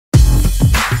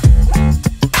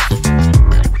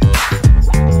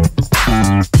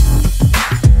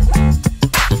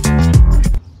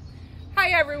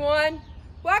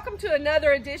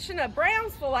another edition of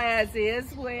Brownsville As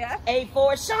Is with A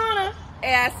for Shauna,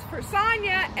 S for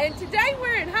Sonia, and today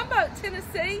we're in Humboldt,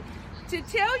 Tennessee to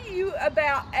tell you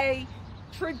about a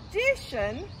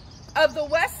tradition of the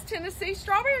West Tennessee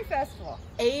Strawberry Festival.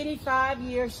 85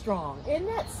 years strong. Isn't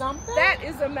that something? That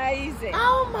is amazing.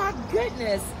 Oh my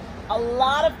goodness. A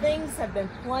lot of things have been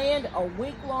planned, a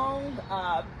week-long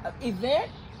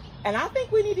event. And I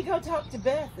think we need to go talk to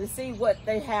Beth to see what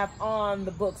they have on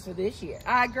the books for this year.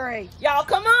 I agree. Y'all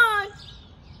come on.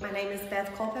 My name is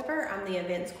Beth Culpepper. I'm the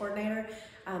events coordinator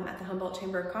at the Humboldt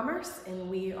Chamber of Commerce, and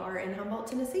we are in Humboldt,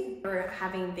 Tennessee. We're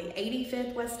having the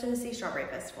 85th West Tennessee Strawberry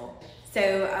Festival. So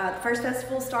the first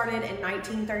festival started in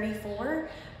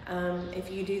 1934.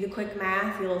 If you do the quick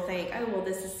math, you'll think, oh, well,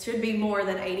 should be more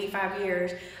than 85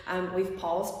 years. We've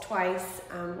paused twice.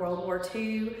 World War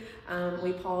II,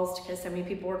 we paused because so many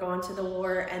people were going to the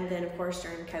war, and then, of course,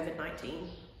 during COVID-19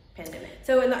 pandemic.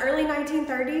 So in the early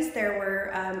 1930s, there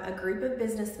were a group of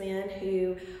businessmen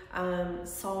who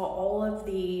saw all of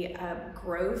the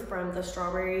growth from the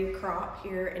strawberry crop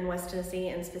here in West Tennessee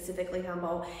and specifically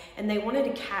Humboldt, and they wanted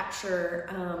to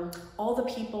capture all the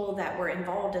people that were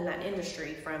involved in that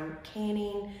industry, from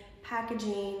canning,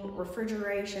 packaging,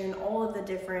 refrigeration, all of the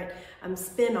different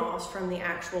spin-offs from the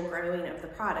actual growing of the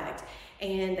product.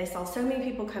 And they saw so many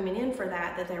people coming in for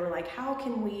that they were like, how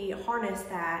can we harness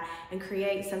that and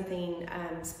create something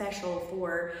special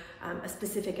for a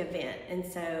specific event? And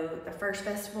so the first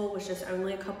festival was just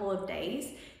only a couple of days.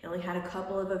 It only had a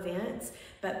couple of events,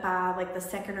 but by like the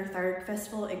second or third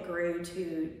festival, it grew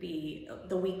to be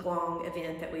the week-long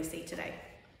event that we see today.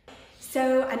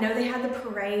 So I know they had the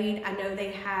parade. I know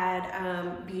they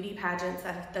had beauty pageants.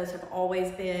 Those have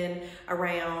always been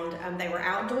around. They were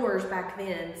outdoors back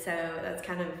then, so that's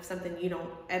kind of something you don't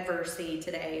ever see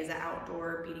today, is an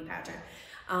outdoor beauty pageant.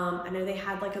 I know they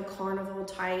had like a carnival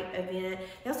type event.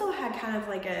 They also had kind of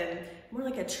like more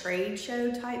like a trade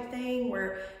show type thing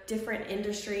where different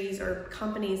industries or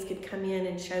companies could come in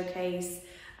and showcase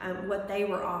what they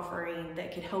were offering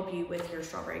that could help you with your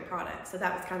strawberry products. So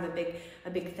that was kind of a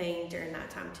big thing during that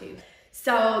time too.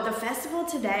 So the festival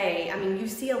today, I mean, you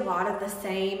see a lot of the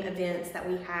same events that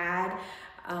we had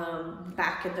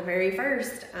back at the very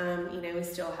first. You know, we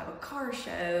still have a car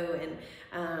show and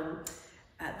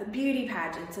the beauty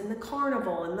pageants and the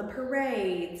carnival and the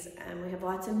parades. We have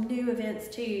lots of new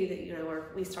events too that, you know,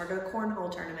 we started a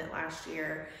cornhole tournament last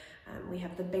year. We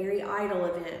have the Berry Idol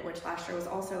event, which last year was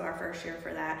also our first year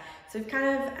for that. So we've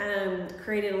kind of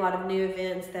created a lot of new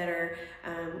events that are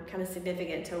kind of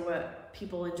significant to what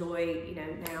people enjoy, you know,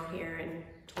 now here in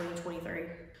 2023.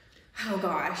 Oh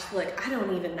gosh, look, I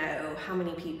don't even know how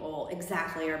many people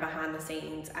exactly are behind the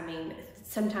scenes. I mean,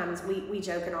 sometimes we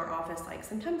joke in our office, like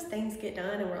sometimes things get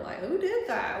done and we're like, who did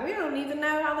that? We don't even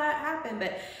know how that happened.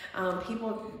 But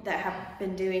people that have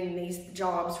been doing these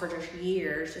jobs for just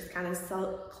years just kind of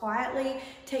so quietly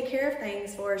take care of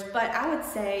things for us. But I would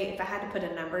say, if I had to put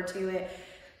a number to it,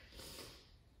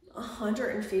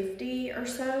 150 or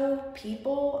so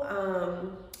people.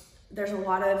 There's a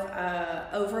lot of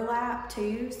overlap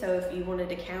too, so if you wanted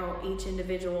to count each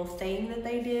individual thing that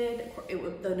they did,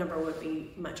 the number would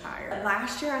be much higher.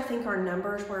 Last year, I think our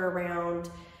numbers were around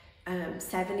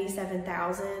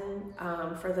 77,000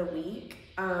 for the week,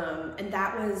 and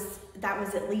that was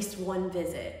at least one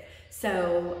visit.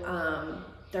 So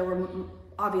there were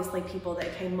obviously people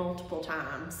that came multiple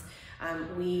times.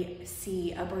 We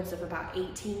see upwards of about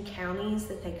 18 counties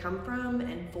that they come from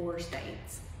and 4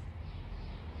 states.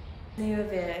 New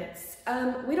events.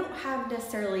 We don't have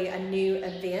necessarily a new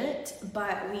event,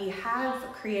 but we have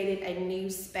created a new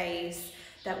space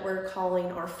that we're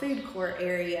calling our food court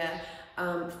area.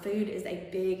 Food is a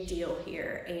big deal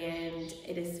here, and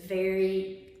it is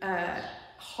very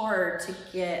hard to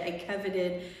get a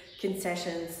coveted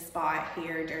concession spot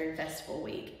here during festival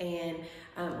week, and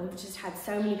we've just had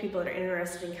so many people that are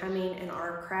interested in coming, and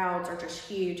our crowds are just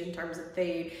huge in terms of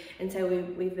food. And so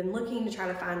we've been looking to try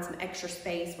to find some extra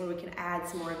space where we can add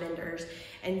some more vendors.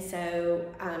 And so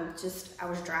I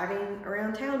was driving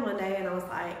around town one day and I was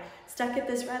like stuck at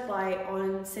this red light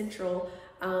on Central.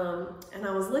 And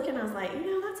I was looking, I was like, you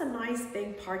know, that's a nice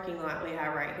big parking lot we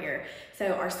have right here.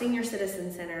 So our Senior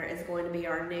Citizen Center is going to be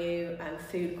our new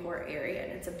food court area.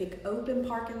 And it's a big open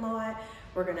parking lot.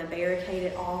 We're gonna barricade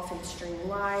it off and string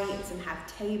lights and have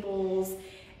tables,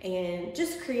 and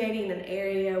just creating an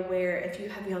area where if you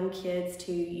have young kids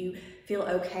too, you feel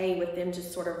okay with them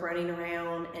just sort of running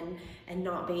around and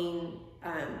not being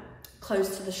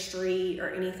close to the street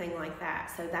or anything like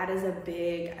that. So that is a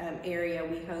big area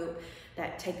we hope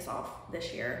that takes off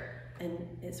this year and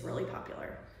is really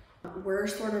popular. We're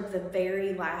sort of the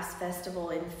very last festival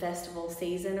in festival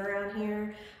season around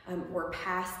here. We're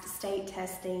past state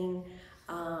testing,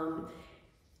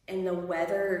 and the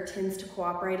weather tends to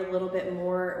cooperate a little bit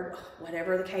more,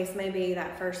 whatever the case may be,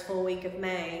 that first full week of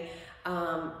May.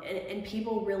 And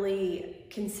people really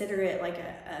consider it like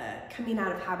a coming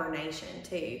out of hibernation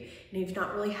too. You've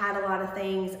not really had a lot of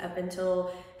things up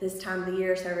until this time of the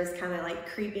year, so it's kind of like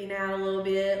creeping out a little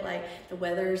bit. Like the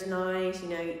weather's nice,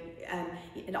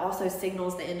 it also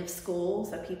signals the end of school,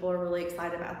 so people are really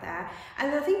excited about that.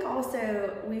 And I think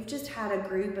also we've just had a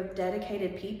group of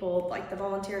dedicated people, like the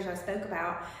volunteers I spoke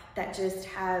about, that just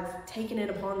have taken it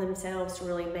upon themselves to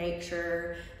really make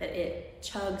sure that it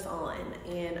chugs on.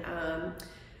 And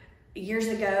years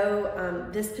ago,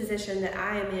 this position that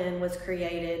I am in was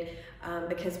created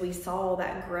because we saw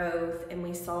that growth, and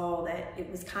we saw that it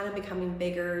was kind of becoming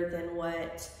bigger than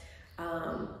what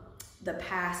the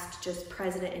past just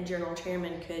president and general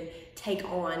chairman could take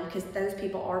on, because those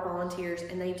people are volunteers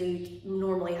and they do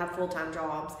normally have full-time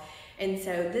jobs. And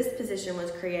so this position was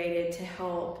created to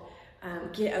help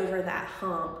get over that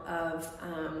hump of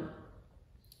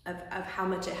how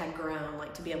much it had grown,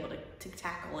 like to be able to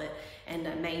tackle it and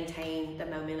maintain the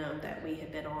momentum that we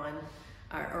had been on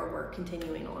or we're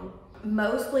continuing on.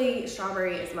 Mostly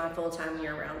strawberry is my full-time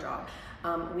year-round job.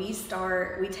 We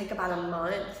take about a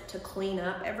month to clean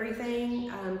up everything.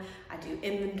 I do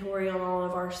inventory on all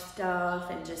of our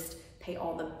stuff and just pay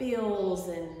all the bills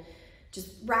and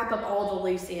just wrap up all the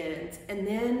loose ends. And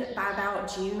then by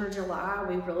about June or July,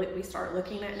 we start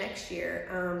looking at next year.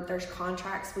 There's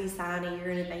contracts we sign a year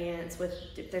in advance with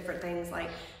different things like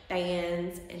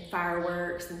bands and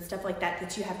fireworks and stuff like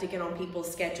that you have to get on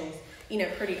people's schedules,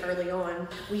 pretty early on.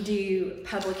 We do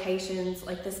publications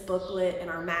like this booklet in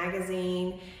our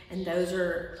magazine, and those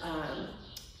are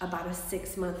about a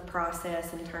 6-month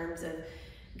process in terms of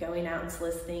going out and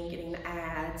soliciting, getting the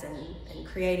ads and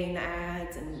creating the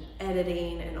ads and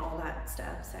editing and all that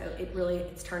stuff. So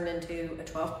it's turned into a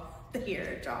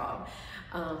 12-year job.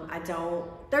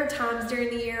 There are times during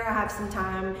the year I have some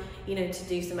time, to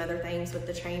do some other things with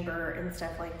the chamber and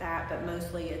stuff like that, but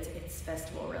mostly it's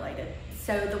festival related.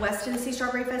 So the West Tennessee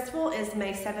Strawberry Festival is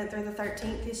May 7th through the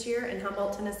 13th this year in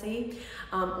Humboldt, Tennessee.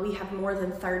 We have more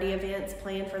than 30 events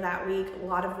planned for that week, a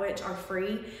lot of which are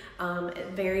free,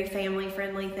 very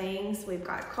family-friendly things. We've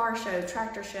got car show,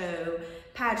 tractor show,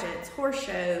 pageants, horse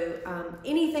show,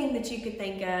 anything that you could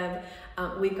think of.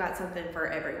 We've got something for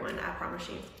everyone, I promise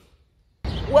you.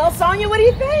 Well, Sonia, what do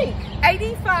you think?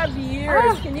 85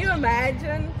 years, Can you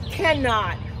imagine?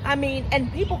 Cannot.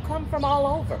 And people come from all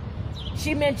over.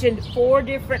 She mentioned 4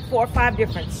 or 5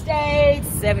 different states,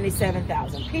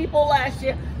 77,000 people last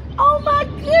year. Oh my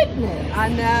goodness. I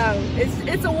know.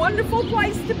 It's a wonderful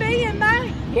place to be in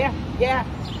May. Yeah.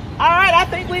 All right, I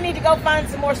think we need to go find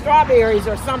some more strawberries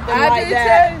or something like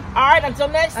that. I do too. All right, until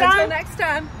next time. Until next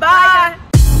time. Bye. Bye.